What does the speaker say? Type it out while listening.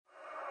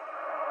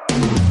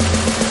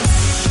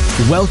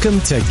Welcome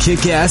to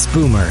Kick-Ass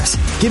Boomers,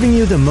 giving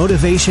you the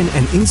motivation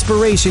and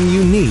inspiration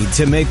you need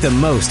to make the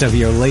most of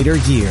your later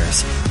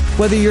years.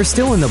 Whether you're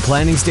still in the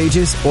planning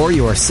stages or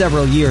you're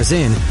several years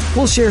in,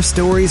 we'll share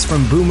stories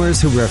from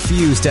boomers who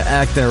refuse to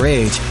act their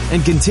age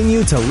and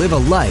continue to live a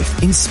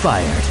life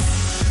inspired.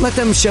 Let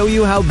them show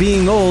you how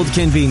being old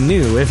can be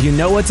new if you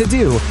know what to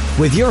do,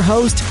 with your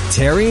host,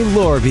 Terry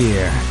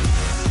Lorbeer.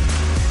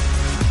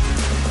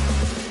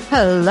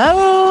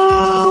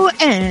 Hello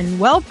and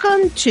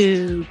welcome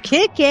to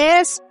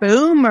Kick-Ass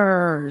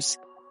Boomers.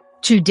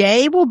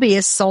 Today will be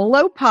a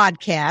solo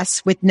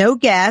podcast with no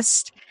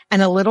guest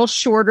and a little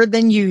shorter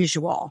than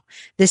usual.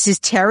 This is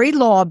Terry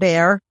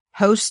Lorbeer,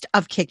 host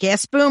of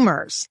Kick-Ass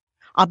Boomers.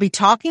 I'll be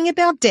talking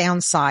about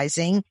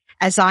downsizing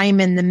as I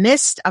am in the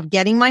midst of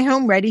getting my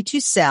home ready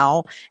to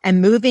sell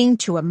and moving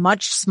to a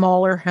much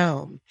smaller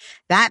home.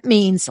 That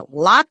means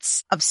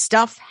lots of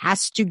stuff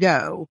has to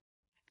go.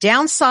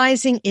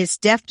 Downsizing is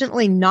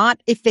definitely not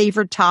a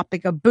favorite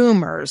topic of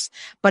boomers,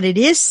 but it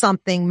is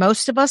something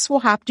most of us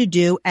will have to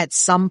do at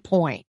some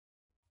point.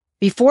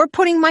 Before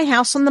putting my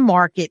house on the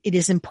market, it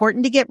is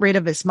important to get rid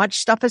of as much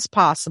stuff as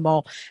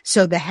possible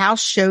so the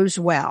house shows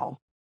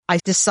well. I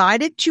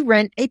decided to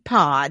rent a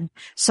pod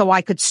so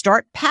I could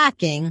start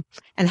packing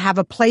and have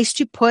a place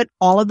to put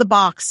all of the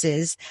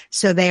boxes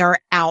so they are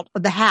out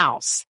of the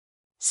house.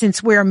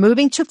 Since we're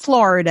moving to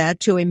Florida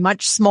to a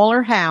much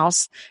smaller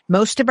house,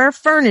 most of our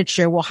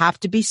furniture will have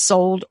to be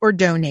sold or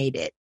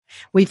donated.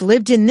 We've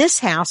lived in this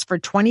house for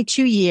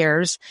 22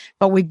 years,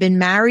 but we've been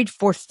married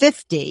for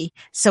 50,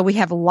 so we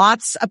have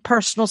lots of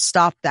personal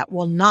stuff that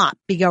will not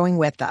be going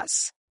with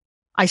us.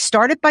 I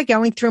started by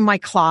going through my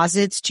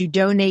closets to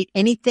donate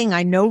anything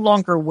I no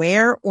longer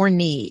wear or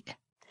need.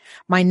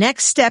 My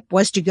next step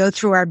was to go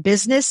through our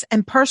business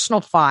and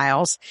personal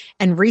files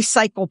and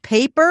recycle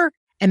paper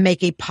and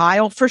make a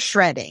pile for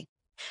shredding.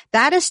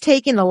 That has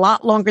taken a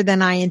lot longer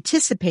than I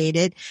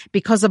anticipated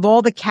because of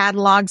all the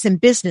catalogs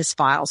and business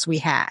files we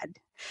had.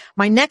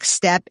 My next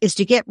step is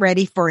to get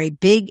ready for a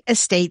big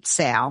estate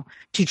sale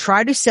to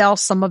try to sell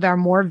some of our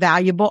more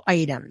valuable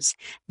items.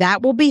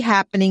 That will be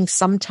happening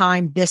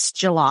sometime this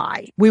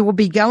July. We will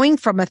be going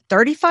from a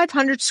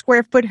 3,500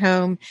 square foot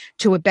home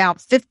to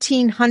about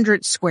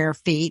 1,500 square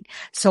feet,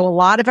 so a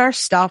lot of our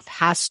stuff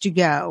has to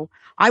go.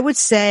 I would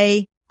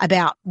say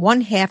about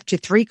 1/2 to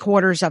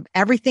 3/4 of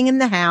everything in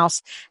the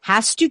house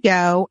has to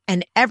go,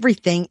 and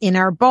everything in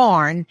our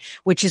barn,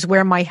 which is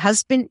where my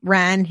husband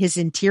ran his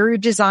interior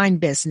design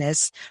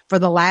business for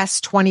the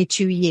last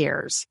 22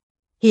 years.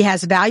 He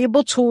has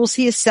valuable tools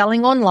he is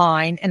selling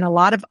online and a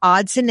lot of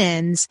odds and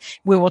ends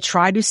we will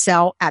try to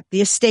sell at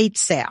the estate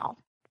sale.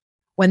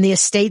 When the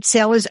estate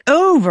sale is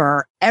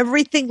over,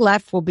 everything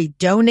left will be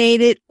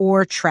donated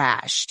or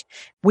trashed.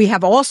 We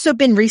have also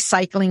been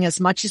recycling as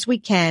much as we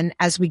can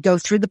as we go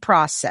through the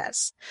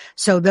process.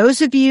 So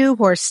those of you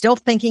who are still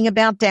thinking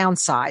about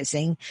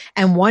downsizing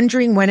and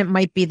wondering when it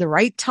might be the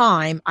right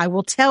time, I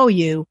will tell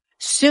you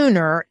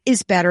sooner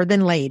is better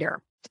than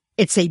later.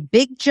 It's a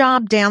big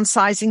job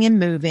downsizing and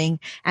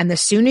moving, and the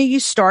sooner you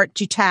start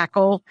to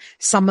tackle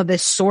some of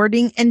this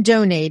sorting and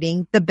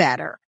donating, the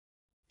better.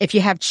 If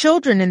you have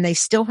children and they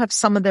still have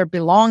some of their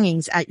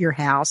belongings at your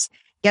house,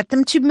 get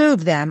them to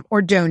move them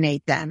or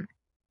donate them.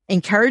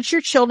 Encourage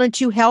your children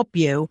to help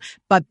you,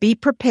 but be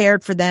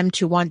prepared for them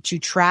to want to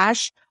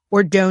trash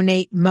or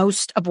donate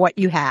most of what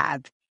you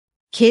have.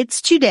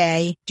 Kids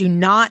today do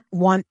not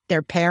want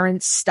their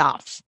parents'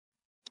 stuff,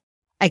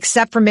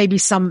 except for maybe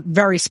some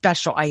very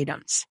special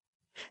items.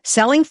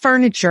 Selling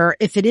furniture,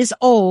 if it is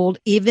old,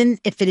 even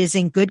if it is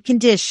in good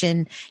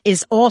condition,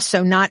 is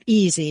also not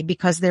easy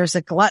because there's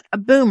a glut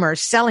of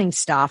boomers selling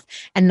stuff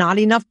and not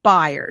enough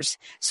buyers,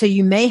 so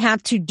you may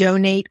have to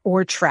donate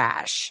or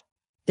trash.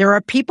 There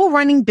are people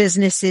running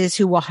businesses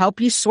who will help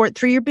you sort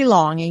through your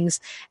belongings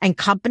and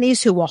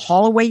companies who will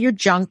haul away your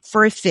junk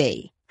for a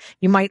fee.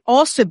 You might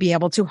also be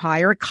able to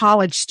hire a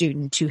college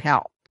student to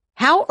help.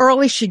 How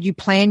early should you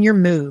plan your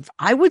move?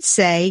 I would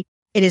say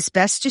it is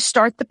best to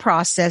start the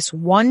process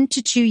 1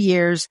 to 2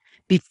 years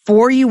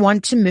before you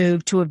want to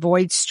move to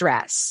avoid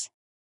stress.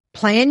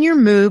 Plan your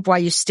move while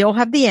you still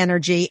have the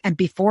energy and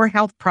before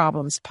health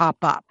problems pop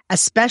up,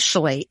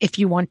 especially if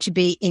you want to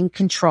be in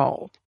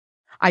control.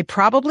 I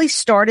probably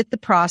started the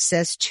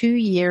process 2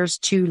 years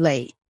too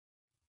late.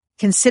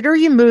 Consider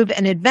your move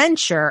an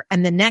adventure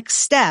and the next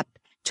step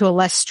to a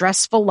less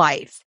stressful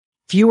life.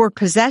 Fewer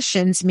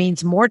possessions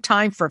means more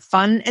time for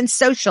fun and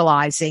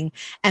socializing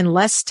and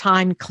less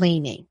time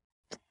cleaning.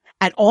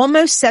 At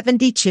almost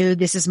 72,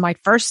 this is my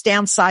first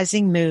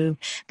downsizing move,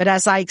 but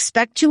as I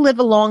expect to live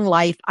a long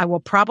life, I will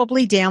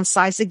probably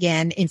downsize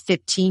again in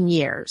 15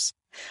 years.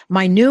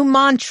 My new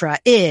mantra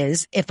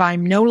is, if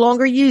I'm no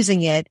longer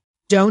using it,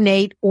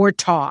 donate or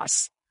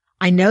toss.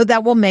 I know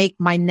that will make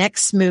my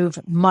next move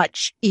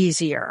much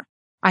easier.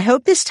 I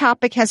hope this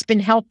topic has been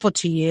helpful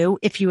to you.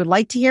 If you would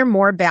like to hear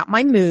more about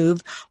my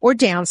move or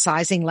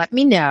downsizing, let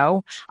me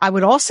know. I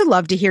would also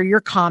love to hear your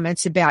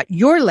comments about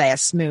your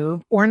last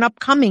move or an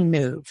upcoming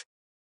move.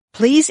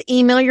 Please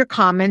email your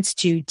comments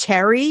to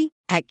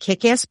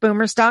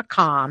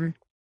terry@kickassboomers.com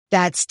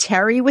That's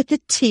Terry with a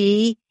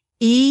T,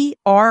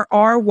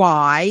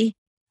 ERRY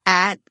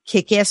at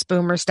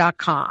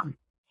kickassboomers.com.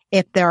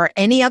 If there are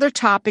any other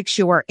topics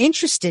you are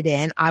interested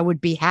in, I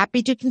would be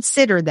happy to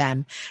consider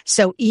them.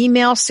 So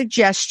email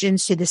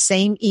suggestions to the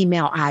same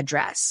email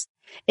address.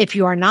 If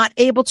you are not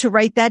able to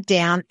write that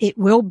down, it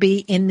will be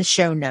in the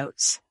show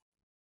notes.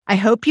 I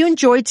hope you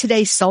enjoyed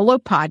today's solo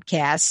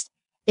podcast.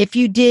 If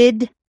you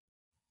did,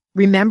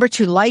 remember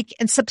to like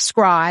and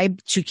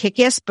subscribe to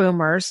Kick-Ass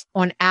Boomers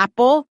on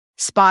Apple,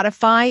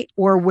 Spotify,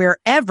 or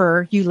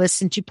wherever you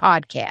listen to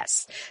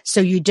podcasts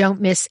so you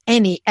don't miss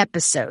any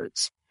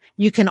episodes.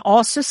 You can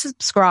also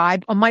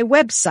subscribe on my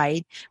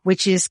website,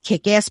 which is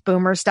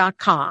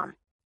kickassboomers.com.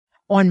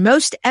 On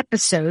most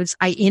episodes,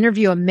 I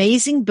interview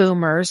amazing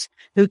boomers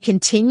who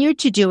continue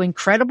to do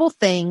incredible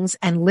things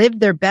and live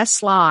their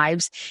best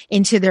lives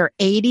into their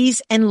 80s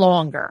and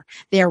longer.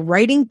 They're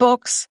writing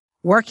books,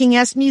 working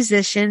as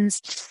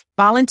musicians,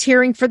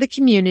 volunteering for the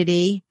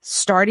community,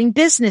 starting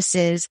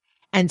businesses,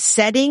 and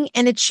setting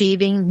and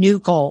achieving new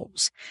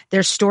goals.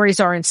 Their stories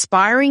are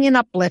inspiring and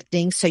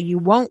uplifting, so you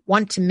won't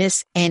want to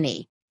miss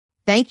any.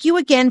 Thank you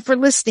again for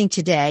listening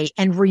today,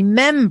 and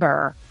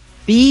remember,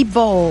 be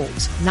bold,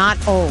 not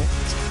old.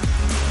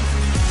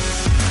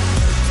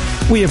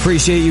 We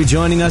appreciate you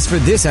joining us for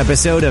this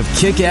episode of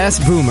Kick-Ass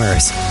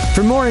Boomers.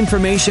 For more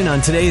information on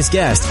today's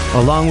guest,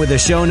 along with the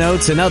show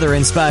notes and other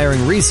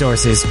inspiring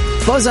resources,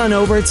 buzz on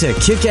over to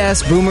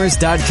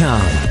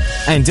kickassboomers.com.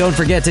 And don't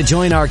forget to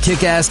join our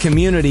Kick-Ass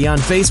community on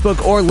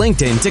Facebook or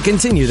LinkedIn to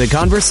continue the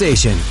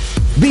conversation.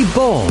 Be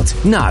bold,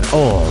 not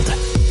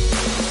old.